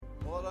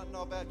don't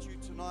know about you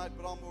tonight,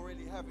 but I'm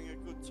already having a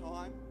good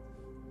time.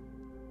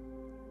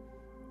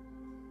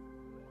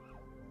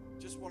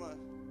 Just want to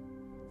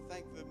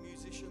thank the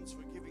musicians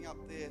for giving up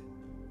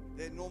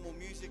their normal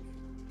music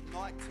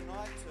night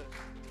tonight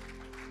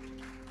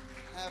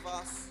to have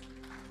us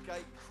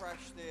gate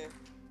crash their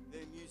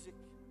music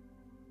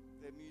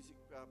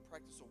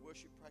practice or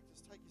worship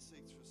practice. Take your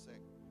seats for a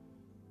sec.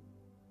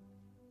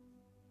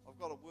 I've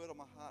got a word on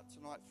my heart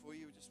tonight for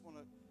you. I just want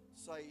to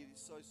say it is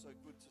so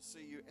good to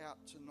see you out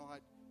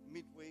tonight,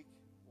 midweek,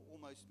 or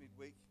almost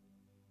midweek.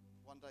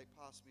 One day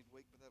past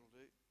midweek, but that'll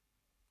do.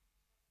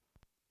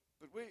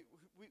 But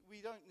we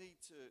don't need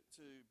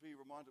to be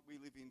reminded we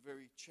live in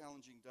very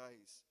challenging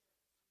days.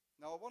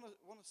 Now, I want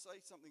to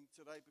say something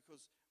today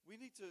because we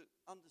need to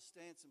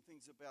understand some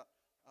things about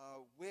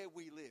where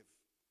we live.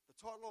 The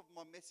title of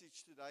my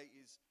message today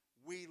is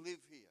We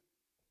Live Here.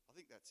 I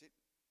think that's it,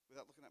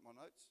 without looking at my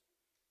notes.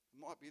 It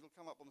might be, it'll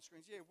come up on the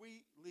screens. Yeah,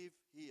 we live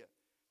here.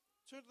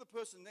 Turn to the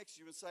person next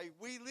to you and say,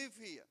 we live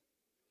here.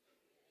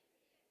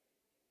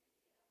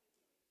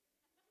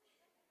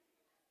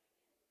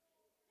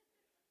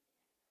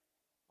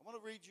 I want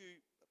to read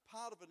you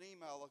part of an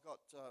email I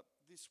got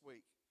this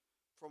week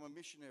from a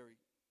missionary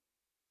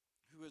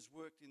who has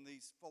worked in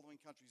these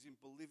following countries in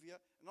Bolivia.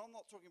 And I'm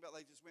not talking about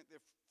they just went there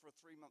for a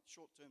 3-month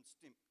short-term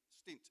stint.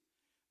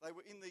 They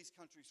were in these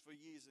countries for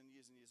years and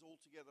years and years.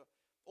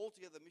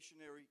 Altogether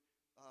missionary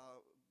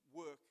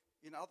work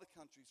in other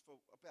countries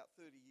for about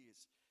 30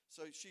 years.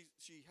 So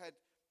she had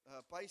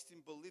based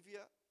in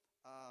Bolivia,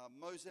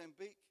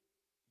 Mozambique,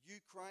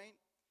 Ukraine,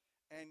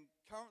 and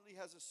currently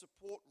has a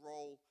support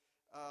role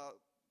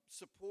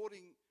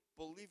supporting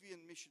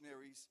Bolivian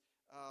missionaries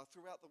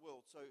throughout the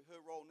world. So her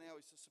role now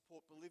is to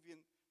support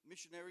Bolivian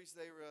missionaries.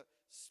 They are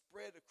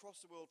spread across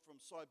the world from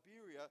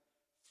Siberia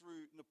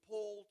through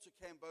Nepal to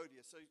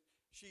Cambodia. So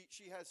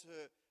she has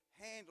her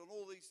hand on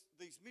all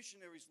these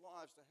missionaries'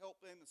 lives to help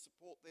them and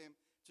support them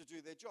to do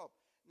their job.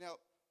 Now,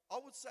 I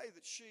would say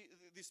that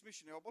this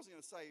missionary, I wasn't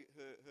going to say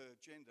her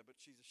gender, but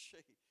she's a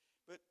she.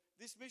 But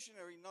this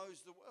missionary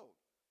knows the world,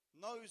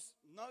 knows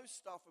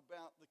stuff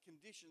about the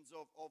conditions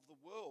of the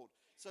world.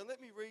 So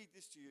let me read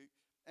this to you,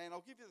 and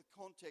I'll give you the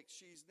context.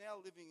 She's now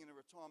living in a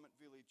retirement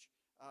village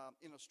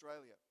in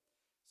Australia.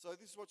 So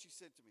this is what she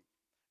said to me.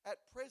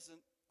 At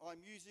present,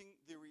 I'm using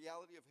the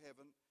reality of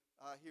heaven.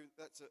 Here,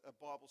 that's a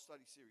Bible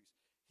study series.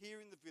 Here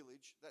in the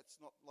village,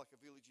 that's not like a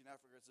village in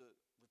Africa, it's a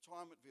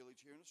retirement village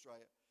here in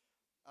Australia.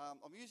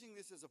 I'm using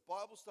this as a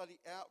Bible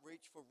study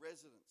outreach for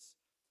residents.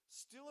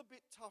 Still a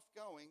bit tough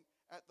going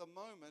at the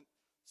moment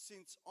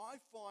since I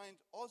find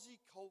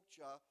Aussie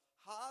culture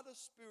harder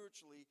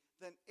spiritually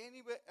than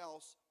anywhere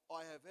else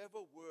I have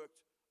ever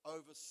worked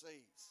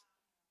overseas.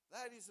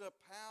 That is a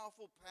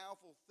powerful,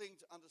 powerful thing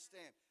to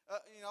understand.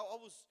 I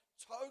was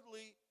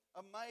totally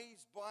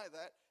amazed by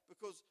that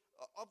because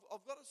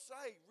I've got to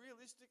say,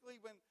 realistically,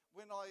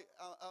 when I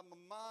am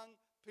among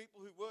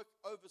people who work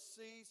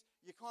overseas,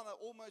 you kind of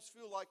almost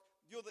feel like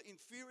you're the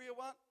inferior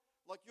one,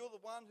 like you're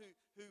the one who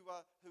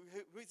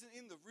isn't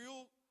in the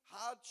real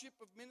hardship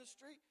of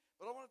ministry.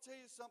 But I want to tell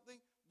you something,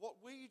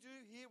 what we do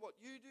here, what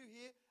you do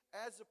here,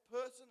 as a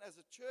person, as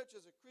a church,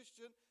 as a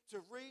Christian,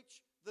 to reach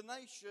the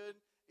nation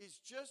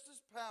is just as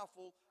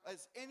powerful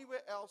as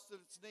anywhere else that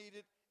it's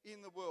needed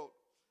in the world.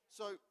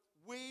 So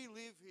we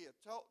live here.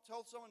 Tell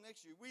someone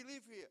next to you, we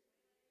live here.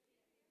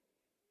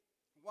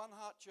 One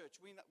Heart Church,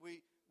 we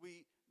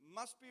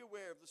must be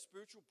aware of the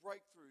spiritual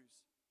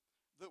breakthroughs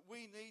that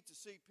we need to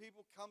see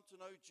people come to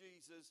know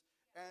Jesus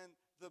and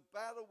the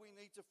battle we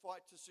need to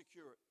fight to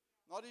secure it.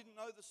 And I didn't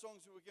know the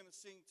songs we were going to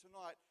sing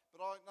tonight,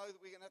 but I know that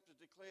we're going to have to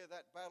declare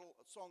that battle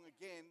song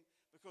again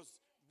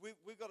because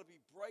we've got to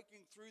be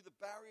breaking through the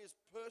barriers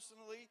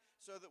personally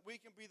so that we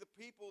can be the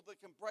people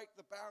that can break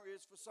the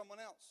barriers for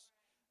someone else.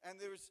 And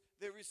there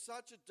is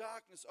such a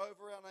darkness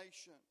over our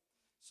nation.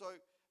 So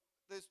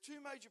there's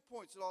 2 major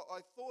points that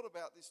I thought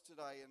about this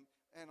today,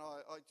 and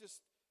I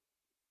just,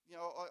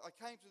 I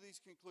came to these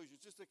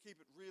conclusions just to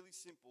keep it really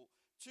simple.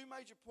 2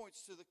 major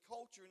points to the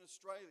culture in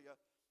Australia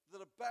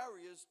that are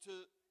barriers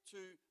to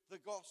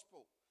the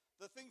gospel.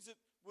 The things that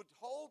would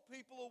hold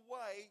people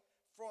away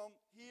from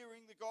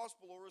hearing the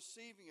gospel or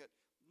receiving it.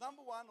 Number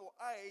 1, or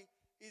A,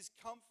 is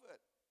comfort.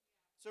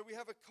 So we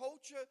have a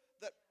culture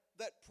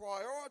that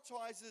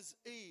prioritizes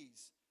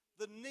ease,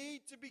 the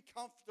need to be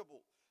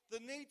comfortable. The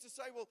need to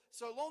say, well,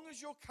 so long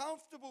as you're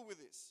comfortable with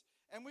this.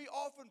 And we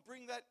often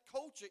bring that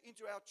culture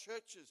into our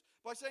churches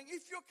by saying,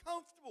 if you're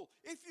comfortable,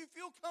 if you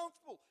feel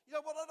comfortable. You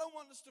know what? I don't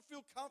want us to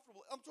feel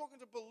comfortable. I'm talking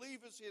to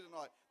believers here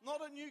tonight,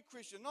 not a new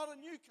Christian, not a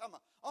newcomer.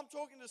 I'm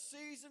talking to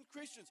seasoned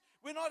Christians.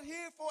 We're not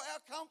here for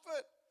our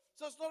comfort.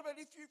 So it's not about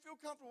if you feel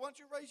comfortable.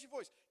 Once you raise your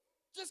voice,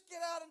 just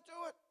get out and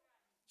do it.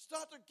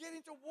 Start to get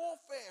into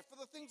warfare for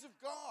the things of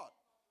God.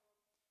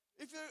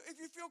 If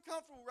you feel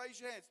comfortable,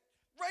 raise your hands.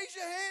 Raise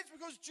your hands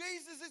because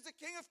Jesus is the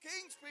King of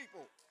Kings,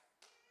 people.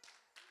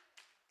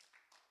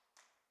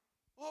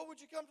 Oh,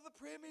 would you come to the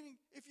prayer meeting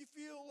if you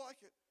feel like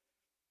it?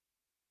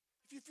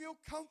 If you feel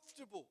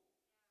comfortable.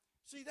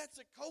 See, that's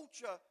a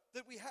culture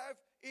that we have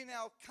in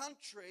our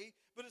country,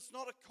 but it's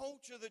not a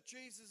culture that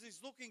Jesus is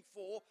looking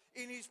for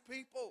in his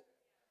people.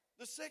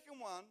 The second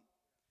one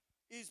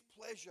is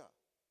pleasure.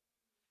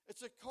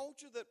 It's a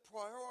culture that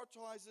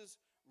prioritizes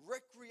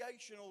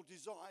recreational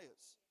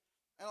desires.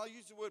 And I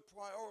use the word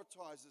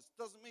prioritizes.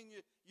 Doesn't mean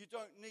you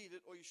don't need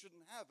it or you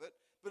shouldn't have it,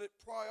 but it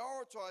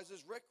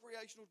prioritizes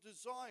recreational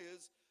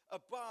desires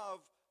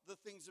above the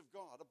things of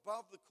God,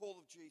 above the call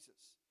of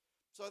Jesus.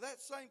 So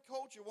that same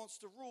culture wants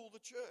to rule the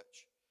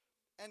church.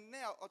 And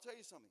now, I'll tell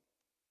you something.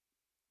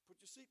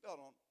 Put your seatbelt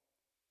on.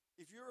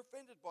 If you're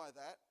offended by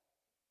that,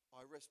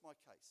 I rest my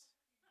case.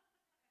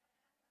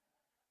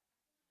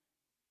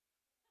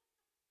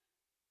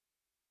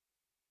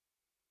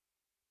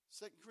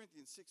 2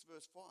 Corinthians 6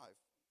 verse 5.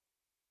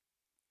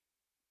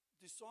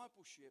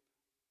 Discipleship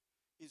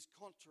is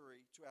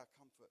contrary to our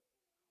comfort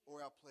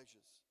or our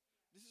pleasures.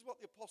 This is what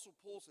the Apostle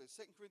Paul says.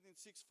 2 Corinthians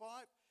 6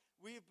 5.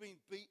 We have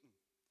been beaten.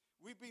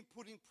 We've been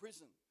put in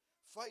prison,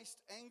 faced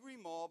angry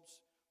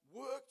mobs,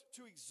 worked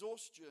to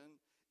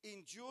exhaustion,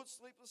 endured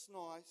sleepless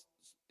nights,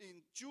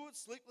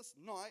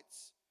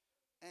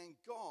 and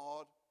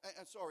gone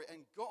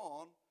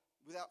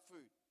without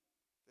food.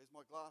 There's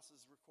my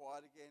glasses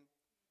required again,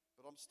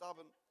 but I'm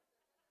stubborn.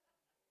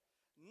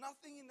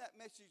 Nothing in that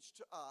message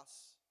to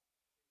us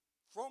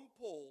from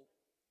Paul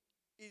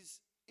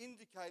is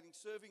indicating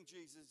serving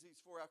Jesus is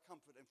for our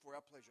comfort and for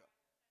our pleasure.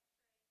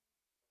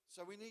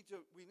 So we need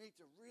to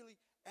really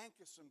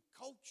anchor some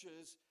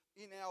cultures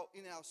in our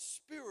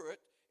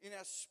spirit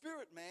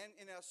man,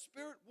 in our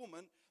spirit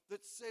woman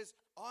that says,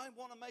 I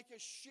want to make a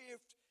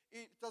shift.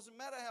 It doesn't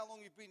matter how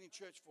long you've been in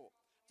church for.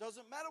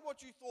 Doesn't matter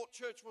what you thought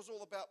church was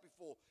all about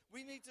before.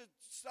 We need to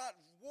start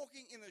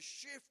walking in a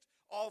shift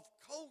of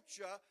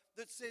culture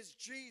that says,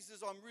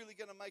 Jesus, I'm really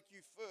going to make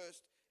you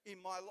first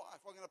in my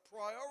life. I'm going to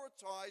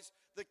prioritize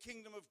the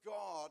kingdom of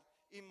God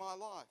in my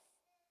life.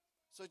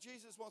 So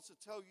Jesus wants to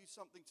tell you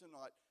something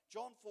tonight.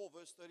 John 4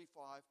 verse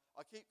 35.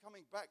 I keep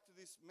coming back to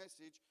this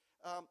message.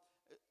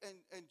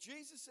 And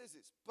Jesus says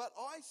this, but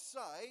I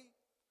say,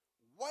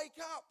 wake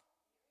up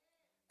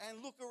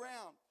and look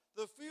around.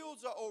 The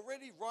fields are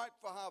already ripe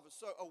for harvest.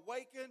 So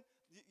awaken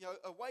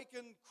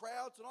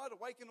crowd tonight,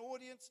 awaken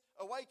audience,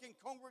 awaken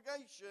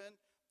congregation.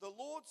 The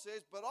Lord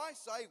says, but I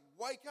say,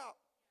 wake up.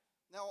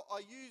 Now,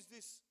 I use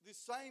this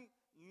same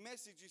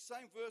message, this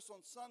same verse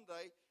on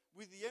Sunday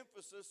with the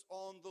emphasis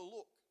on the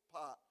look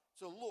part,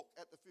 to look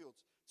at the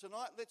fields.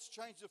 Tonight, let's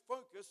change the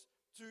focus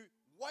to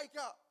wake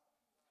up.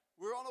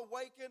 We're on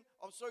Awaken.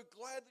 I'm so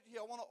glad that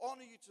you're here. I want to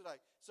honor you today.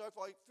 So if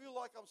I feel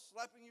like I'm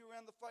slapping you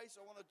around the face,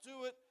 I want to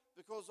do it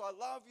because I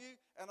love you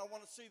and I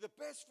want to see the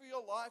best for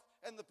your life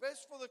and the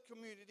best for the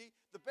community,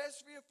 the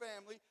best for your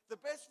family, the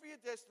best for your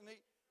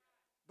destiny.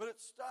 But it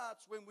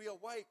starts when we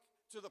awake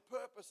to the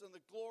purpose and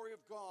the glory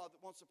of God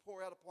that wants to pour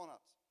out upon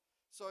us.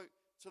 So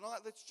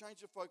tonight, let's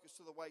change the focus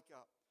to the wake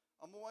up.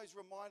 I'm always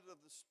reminded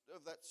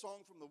of that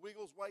song from the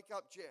Wiggles, Wake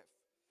Up Jeff.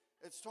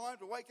 It's time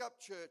to wake up,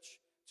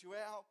 church, to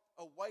our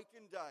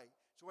awakened day,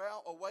 to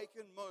our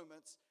awakened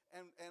moments.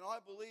 And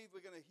I believe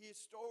we're going to hear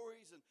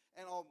stories,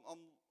 and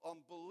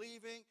I'm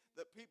believing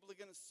that people are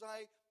going to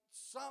say,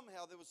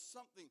 somehow there was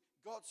something,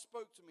 God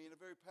spoke to me in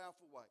a very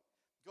powerful way.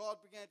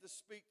 God began to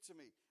speak to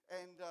me.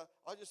 And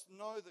I just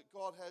know that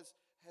God has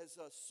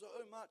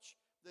so much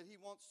that he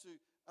wants to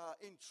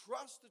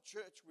entrust the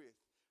church with.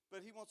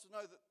 But he wants to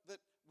know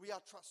that we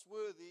are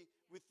trustworthy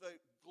with the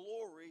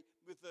glory,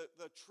 with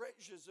the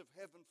treasures of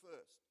heaven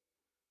first.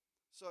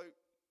 So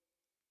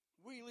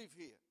we live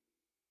here.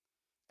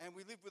 And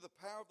we live with the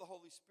power of the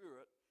Holy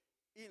Spirit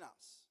in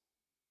us,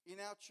 in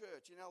our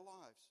church, in our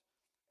lives.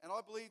 And I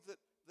believe that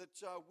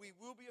we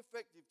will be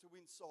effective to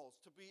win souls,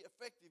 to be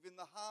effective in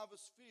the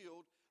harvest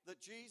field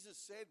that Jesus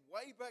said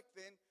way back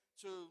then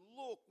to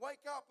look,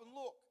 wake up and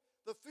look.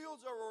 The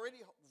fields are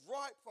already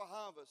ripe for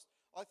harvest.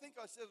 I think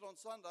I said it on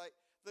Sunday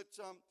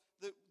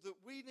that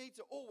we need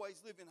to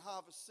always live in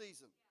harvest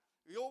season.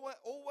 We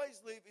always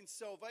live in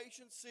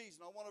salvation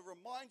season. I want to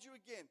remind you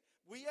again,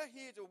 we are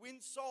here to win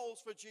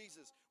souls for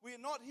Jesus. We are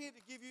not here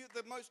to give you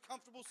the most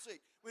comfortable seat.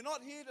 We're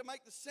not here to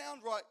make the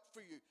sound right for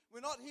you.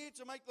 We're not here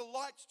to make the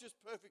lights just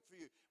perfect for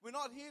you. We're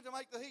not here to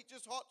make the heat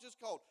just hot, just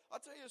cold.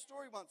 I'll tell you a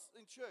story once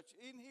in church,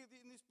 in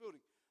this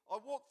building. I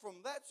walked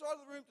from that side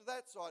of the room to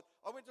that side.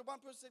 I went to one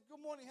person and said,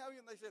 good morning, how are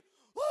you? And they said,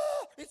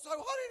 oh, it's so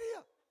hot in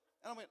here.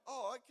 And I went,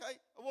 oh, okay.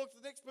 I walked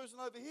to the next person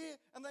over here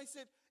and they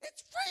said,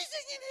 it's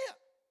freezing in here.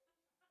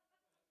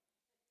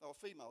 They were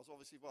females,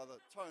 obviously, by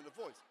the tone of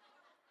voice.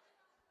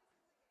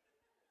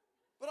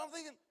 But I'm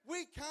thinking,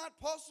 we can't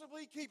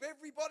possibly keep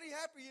everybody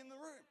happy in the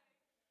room.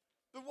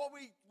 But what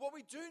we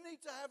do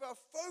need to have our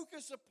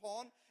focus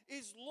upon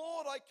is,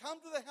 Lord, I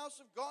come to the house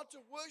of God to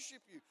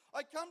worship you.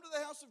 I come to the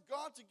house of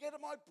God to get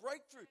at my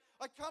breakthrough.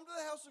 I come to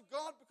the house of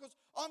God because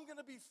I'm going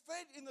to be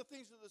fed in the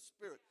things of the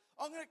Spirit.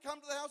 I'm going to come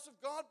to the house of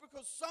God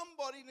because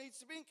somebody needs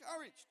to be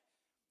encouraged.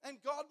 And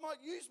God might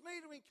use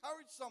me to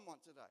encourage someone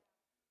today.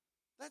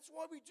 That's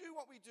why we do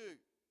what we do.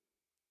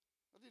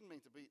 I didn't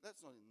mean to be, that's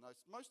not in the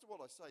notes. Most of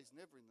what I say is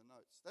never in the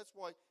notes. That's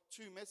why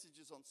 2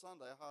 messages on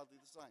Sunday are hardly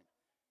the same.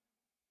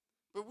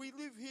 But we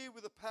live here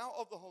with the power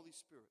of the Holy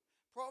Spirit.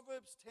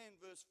 Proverbs 10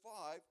 verse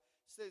 5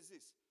 says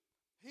this: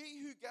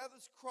 he who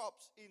gathers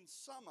crops in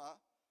summer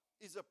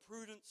is a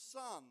prudent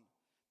son,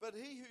 but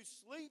he who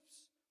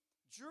sleeps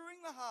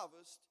during the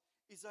harvest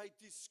is a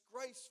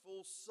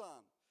disgraceful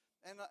son.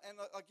 And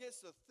I guess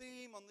the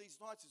theme on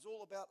these nights is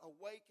all about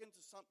awaken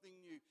to something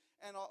new.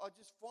 And I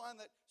just find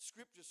that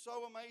scripture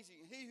so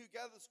amazing. He who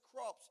gathers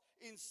crops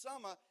in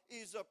summer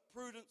is a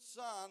prudent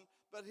son,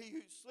 but he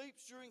who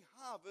sleeps during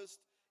harvest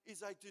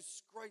is a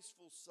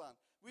disgraceful son.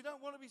 We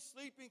don't want to be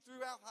sleeping through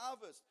our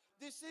harvest.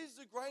 This is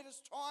the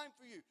greatest time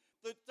for you.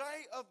 The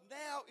day of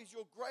now is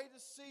your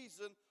greatest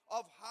season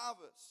of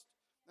harvest.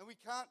 And we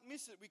can't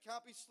miss it. We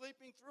can't be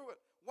sleeping through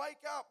it.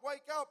 Wake up,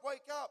 wake up,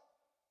 wake up.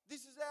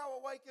 This is our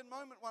awakened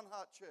moment, One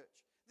Heart Church.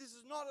 This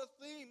is not a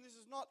theme. This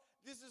is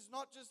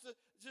not just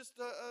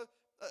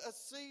a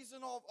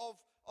season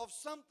of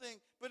something,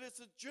 but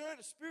it's a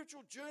journey, a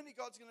spiritual journey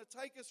God's going to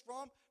take us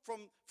from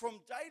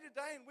day to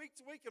day and week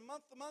to week and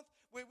month to month,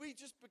 where we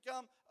just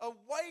become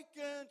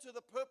awakened to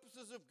the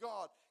purposes of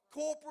God,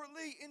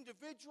 corporately,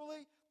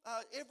 individually,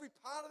 every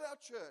part of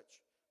our church.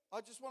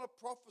 I just want to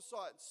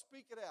prophesy it and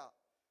speak it out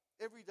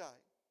every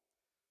day.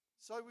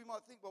 So we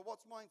might think, well,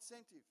 what's my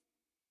incentive?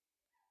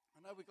 I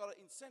know we've got to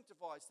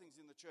incentivize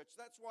things in the church.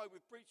 That's why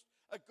we've preached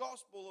a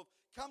gospel of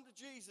come to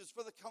Jesus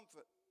for the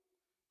comfort.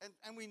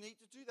 And we need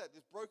to do that.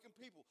 There's broken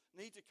people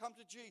need to come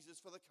to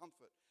Jesus for the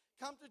comfort.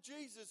 Come to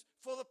Jesus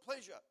for the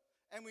pleasure.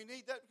 And we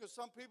need that because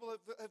some people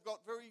have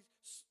got very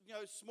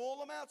small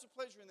amounts of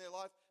pleasure in their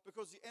life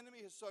because the enemy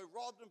has so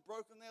robbed and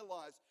broken their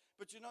lives.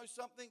 But you know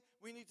something?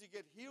 We need to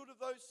get healed of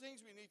those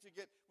things. We need to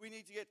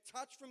get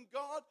touch from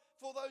God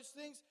for those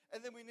things.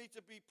 And then we need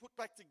to be put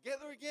back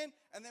together again.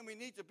 And then we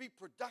need to be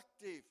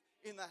productive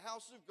in the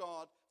house of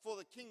God for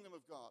the kingdom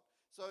of God.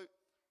 So,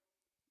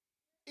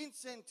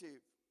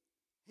 incentive.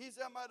 Here's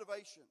our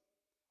motivation.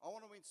 I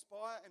want to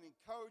inspire and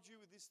encourage you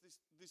with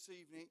this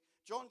evening.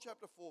 John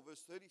chapter 4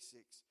 verse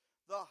 36.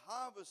 The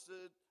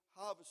harvesters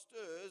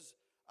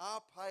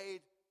are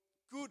paid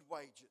good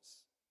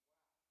wages.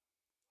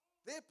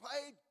 They're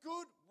paid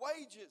good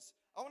wages.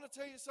 I want to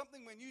tell you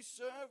something. When you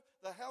serve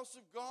the house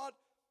of God,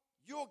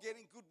 you're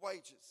getting good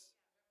wages.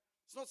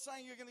 It's not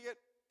saying you're going to get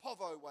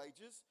povo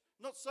wages.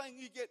 Not saying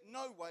you get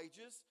no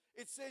wages.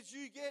 It says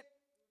you get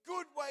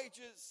good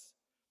wages.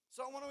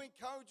 So I want to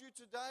encourage you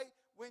today,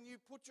 when you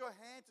put your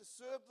hand to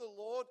serve the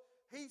Lord,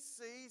 He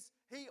sees,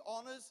 He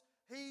honors,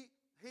 He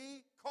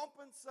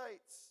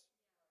compensates.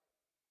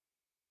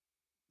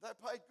 They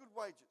paid good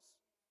wages.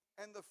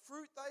 And the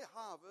fruit they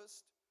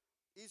harvest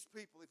is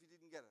people, if you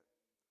didn't get it.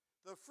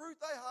 The fruit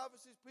they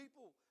harvest is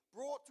people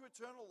brought to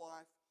eternal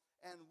life.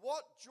 And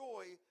what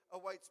joy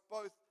awaits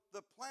both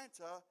the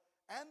planter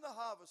and the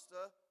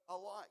harvester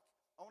alike.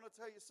 I want to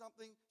tell you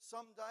something.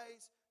 Some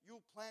days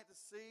you'll plant a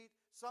seed.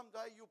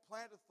 Someday you'll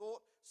plant a thought.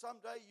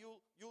 Someday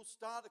you'll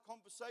start a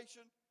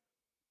conversation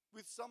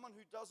with someone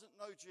who doesn't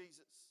know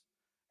Jesus.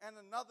 And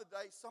another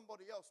day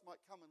somebody else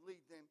might come and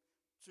lead them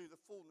to the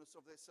fullness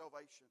of their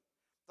salvation.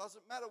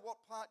 Doesn't matter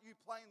what part you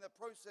play in the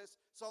process,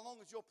 so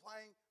long as you're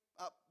playing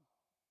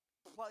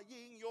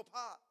your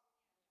part.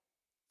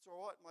 It's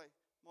all right,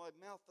 my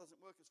mouth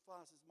doesn't work as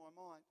fast as my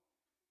mind.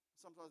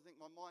 Sometimes I think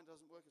my mind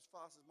doesn't work as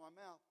fast as my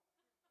mouth.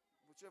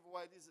 Whichever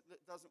way it is,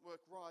 it doesn't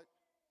work right.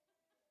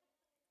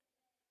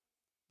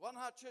 One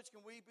Heart Church,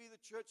 can we be the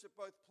church that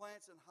both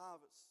plants and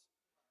harvests?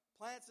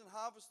 Plants and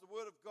harvests the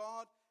word of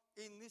God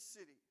in this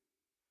city.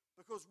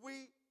 Because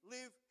we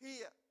live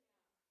here.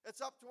 It's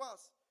up to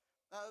us.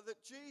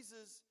 That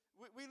Jesus,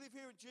 we live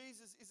here and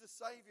Jesus is a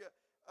Savior.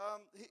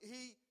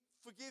 He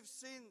forgives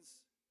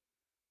sins.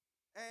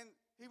 And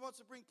He wants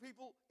to bring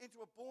people into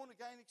a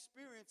born-again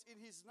experience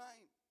in His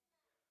name.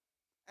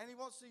 And He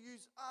wants to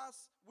use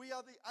us. We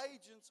are the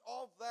agents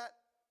of that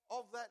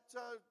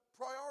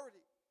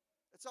priority.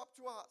 It's up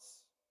to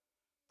us.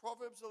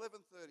 Proverbs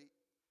 11:30,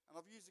 and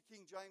I've used the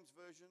King James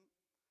Version.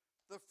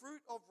 The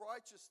fruit of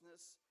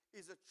righteousness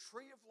is a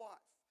tree of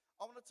life.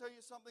 I want to tell you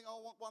something. I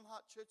want One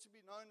Heart Church to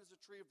be known as a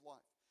tree of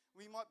life.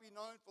 We might be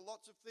known for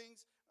lots of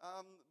things.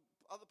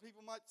 Other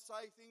people might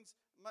say things,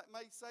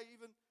 may say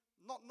even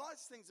not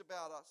nice things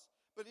about us.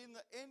 But in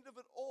the end of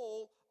it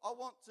all, I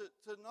want to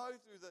know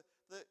through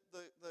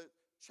the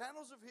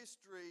channels of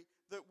history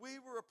that we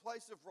were a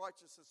place of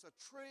righteousness, a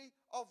tree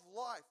of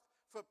life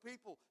for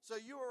people. So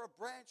you are a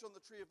branch on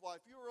the tree of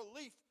life. You are a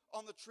leaf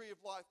on the tree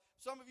of life.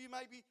 Some of you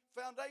may be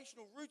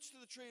foundational roots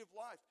to the tree of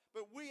life,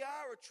 but we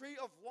are a tree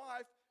of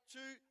life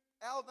to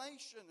our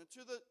nation and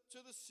to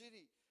the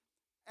city.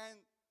 And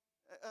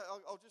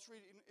I'll just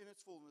read it in its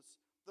fullness.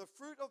 The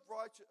fruit of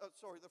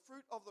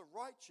the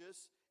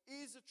righteous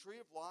is a tree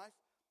of life,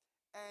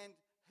 and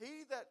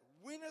he that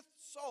winneth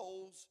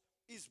souls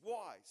is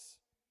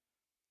wise.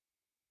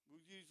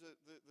 We'll use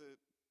the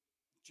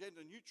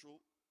gender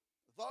neutral.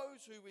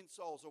 Those who win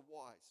souls are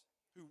wise.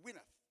 Who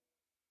winneth?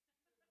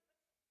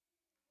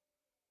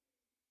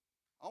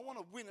 I want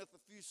to winneth a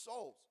few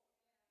souls.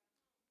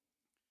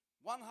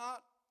 One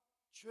Heart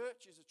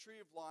Church is a tree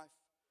of life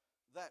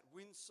that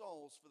wins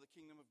souls for the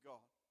kingdom of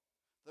God.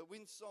 That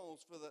wins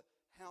souls for the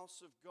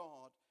house of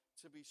God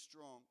to be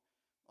strong.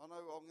 I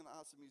know I'm going to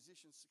ask the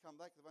musicians to come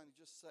back. They've only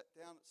just sat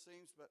down, it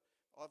seems, but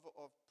I've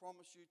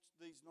promised you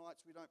these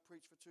nights we don't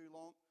preach for too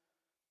long.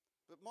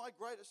 But my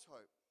greatest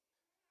hope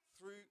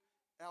through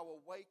our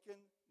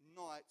awakened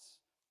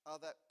nights are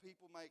that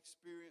people may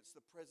experience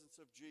the presence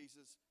of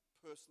Jesus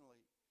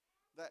personally.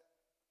 That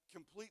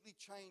completely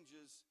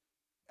changes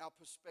our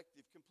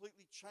perspective,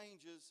 completely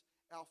changes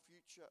our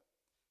future,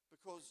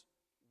 because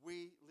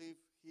we live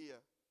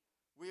here.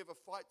 We have a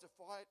fight to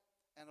fight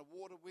and a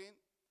war to win.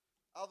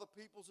 Other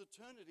people's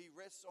eternity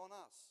rests on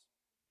us.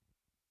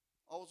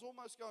 I was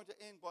almost going to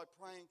end by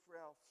praying for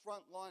our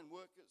frontline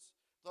workers,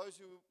 those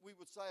who we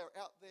would say are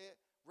out there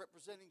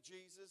representing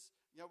Jesus.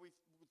 You know, we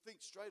would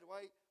think straight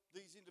away,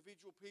 these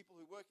individual people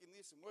who work in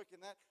this and work in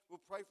that, we'll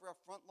pray for our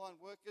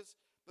frontline workers.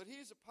 But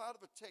here's a part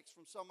of a text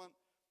from someone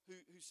who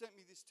sent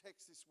me this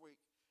text this week,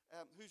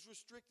 who's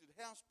restricted,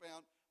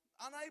 housebound,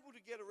 unable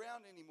to get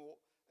around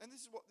anymore. And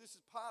this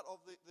is part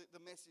of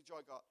the message I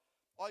got.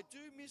 I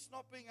do miss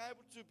not being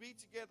able to be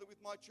together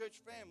with my church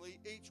family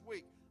each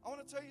week. I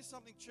want to tell you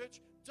something, church.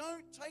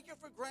 Don't take it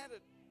for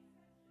granted.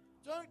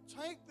 Don't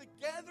take the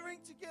gathering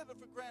together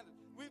for granted.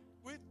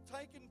 We've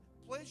taken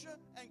pleasure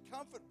and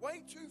comfort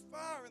way too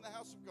far in the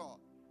house of God.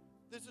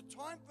 There's a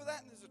time for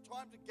that, and there's a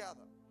time to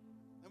gather.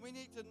 And we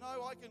need to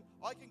know I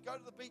can go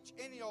to the beach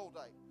any old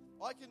day.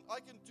 I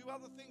can do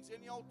other things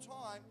any old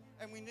time,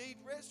 and we need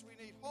rest, we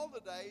need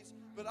holidays.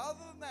 But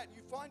other than that,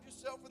 you find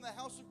yourself in the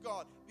house of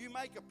God. You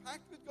make a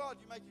pact with God,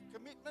 you make a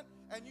commitment,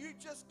 and you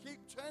just keep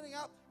turning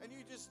up, and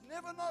you just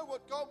never know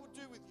what God will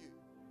do with you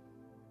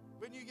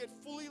when you get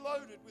fully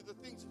loaded with the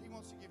things that He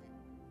wants to give you.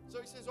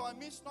 So he says, I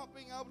miss not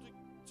being able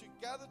to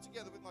gather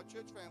together with my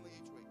church family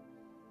each week.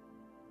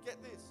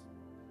 Get this.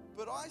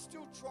 But I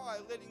still try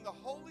letting the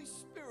Holy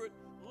Spirit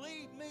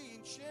lead me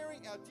in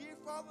sharing our dear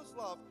Father's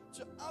love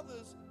to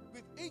others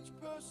with each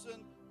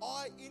person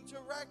I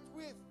interact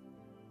with.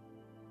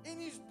 In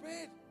his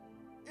bed,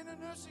 in a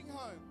nursing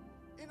home,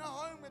 in a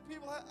home where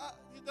people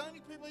the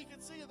only people he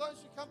can see are those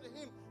who come to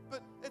him.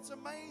 But it's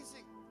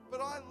amazing.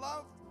 But I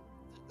love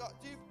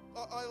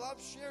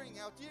sharing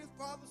our dear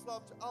Father's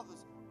love to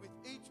others with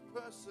each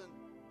person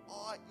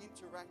I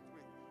interact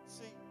with.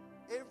 See,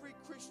 every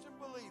Christian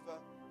believer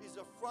is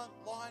a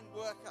frontline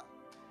worker.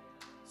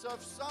 So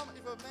if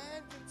a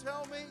man can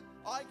tell me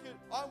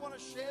I want to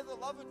share the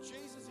love of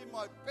Jesus in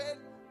my bed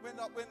when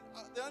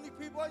the only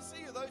people I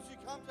see are those who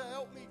come to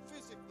help me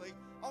physically,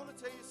 I want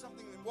to tell you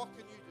something. Then what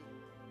can you do?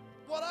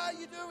 What are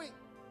you doing?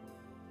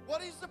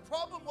 What is the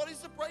problem? What is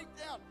the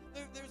breakdown?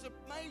 There's a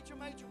major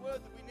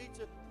word that we need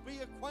to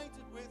be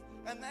acquainted with,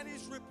 and that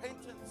is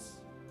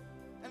repentance.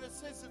 And it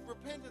says that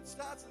repentance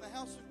starts in the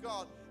house of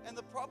God. And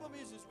the problem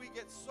is we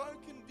get so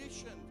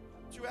conditioned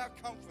to our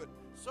comfort,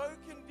 so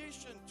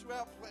conditioned to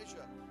our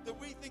pleasure, that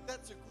we think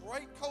that's a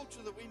great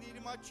culture that we need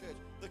in my church.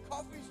 The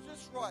coffee's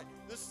just right.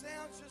 The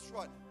sound's just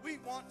right. We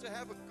want to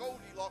have a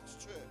Goldilocks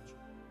church.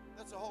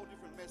 That's a whole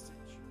different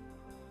message.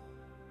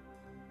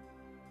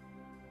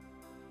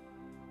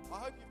 I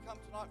hope you've come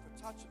tonight for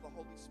a touch of the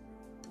Holy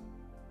Spirit.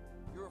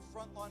 You're a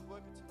frontline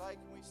worker today.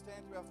 Can we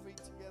stand to our feet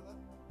together?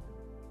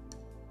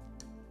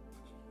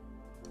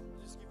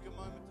 I'll just give you a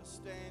moment to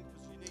stand,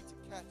 because you need to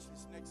catch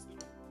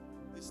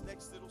this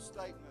next little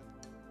statement.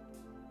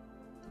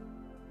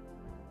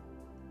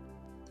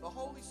 The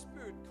Holy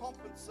Spirit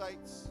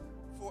compensates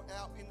for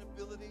our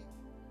inability,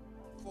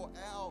 for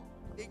our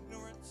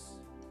ignorance,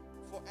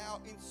 for our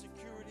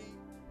insecurity,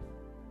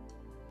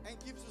 and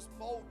gives us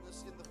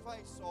boldness in the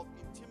face of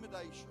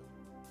intimidation.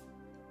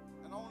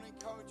 And I want to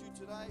encourage you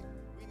today,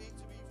 we need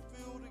to be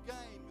filled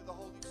again with the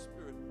Holy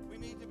Spirit. We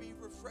need to be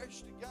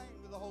refreshed again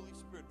with the Holy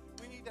Spirit.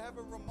 We need to have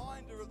a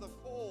reminder of the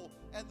call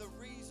and the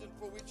reason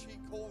for which He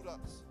called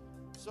us.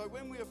 So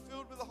when we are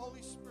filled with the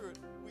Holy Spirit,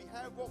 we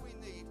have what we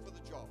need for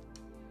the job.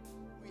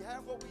 We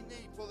have what we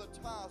need for the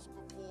task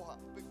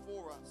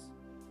before us.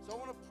 So I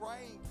want to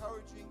pray,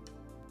 encouraging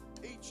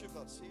each of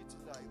us here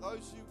today,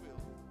 those who will,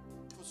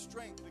 for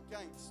strength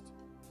against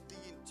the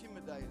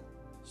intimidator,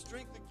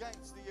 strength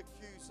against the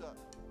accuser,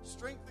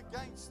 strength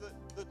against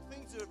the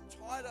things that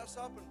have tied us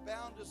up and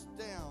bound us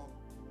down,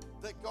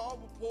 that God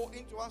will pour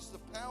into us the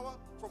power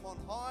from on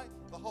high,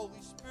 the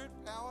Holy Spirit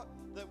power,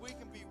 that we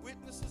can be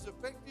witnesses,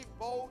 effective,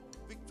 bold,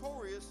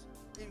 victorious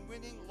in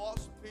winning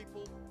lost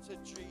people to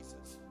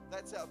Jesus.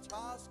 That's our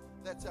task,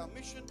 that's our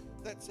mission,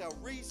 that's our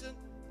reason,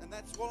 and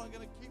that's what I'm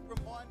going to keep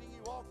reminding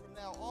you of from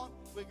now on.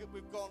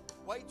 We've gone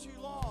way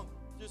too long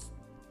just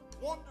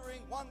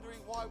wondering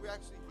why we're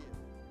actually here.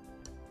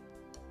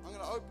 I'm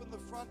going to open the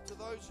front to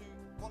those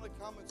who want to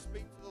come and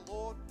speak to the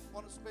Lord,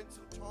 want to spend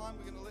some time.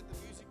 We're going to let the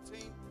music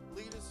team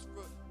lead us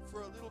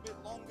for a little bit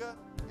longer,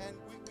 and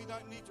we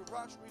don't need to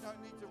rush, we don't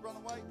need to run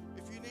away.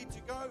 If you need to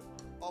go,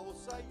 I will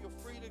say you're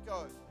free to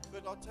go.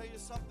 But I'll tell you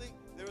something,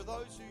 there are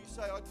those who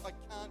say, I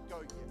can't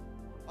go yet.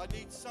 I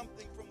need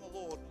something from the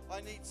Lord.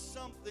 I need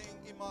something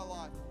in my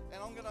life.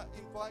 And I'm going to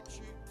invite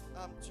you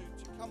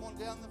to come on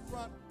down the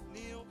front,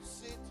 kneel,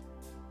 sit.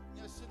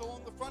 Sit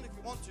along the front if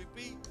you want to.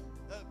 Be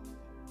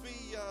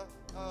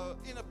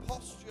in a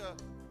posture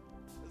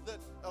that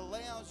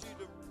allows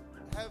you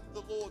to have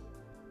the Lord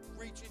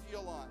reach into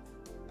your life.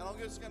 And I'm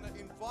just going to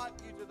invite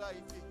you today,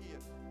 if you're here,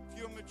 if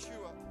you're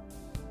mature,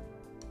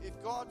 if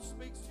God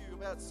speaks to you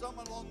about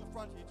someone along the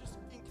front here, just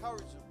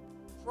encourage them.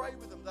 Pray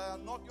with them. They are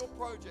not your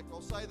project.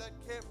 I'll say that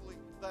carefully.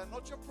 They are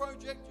not your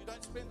project. You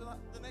don't spend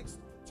the next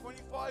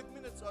 25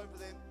 minutes over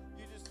them.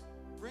 You just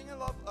bring a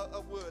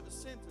word, a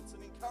sentence,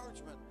 an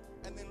encouragement,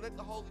 and then let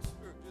the Holy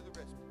Spirit do the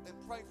rest. And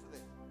pray for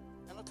them.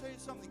 And I'll tell you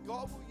something.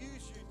 God will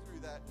use you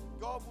through that.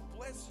 God will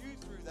bless you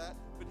through that,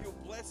 but He'll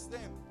bless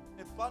them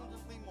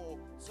abundantly more.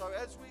 So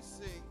as we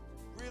sing,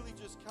 really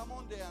just come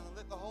on down and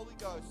let the Holy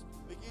Ghost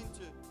begin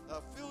to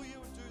fill you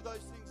and do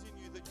those things in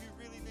you that you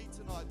really need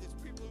tonight. There's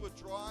people who are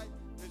dry.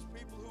 There's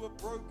people who are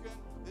broken.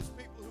 There's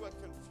people who are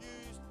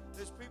confused.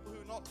 There's people who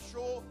are not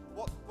sure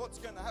what's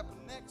going to happen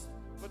next.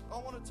 But I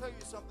want to tell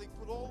you something.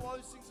 Put all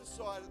those things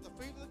aside at the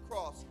feet of the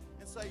cross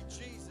and say,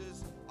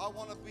 Jesus, I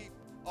want to be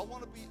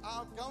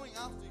going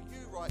after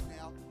you right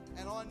now.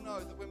 And I know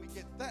that when we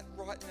get that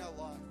right in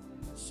our life,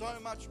 so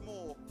much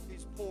more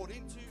is poured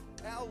into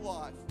our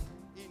life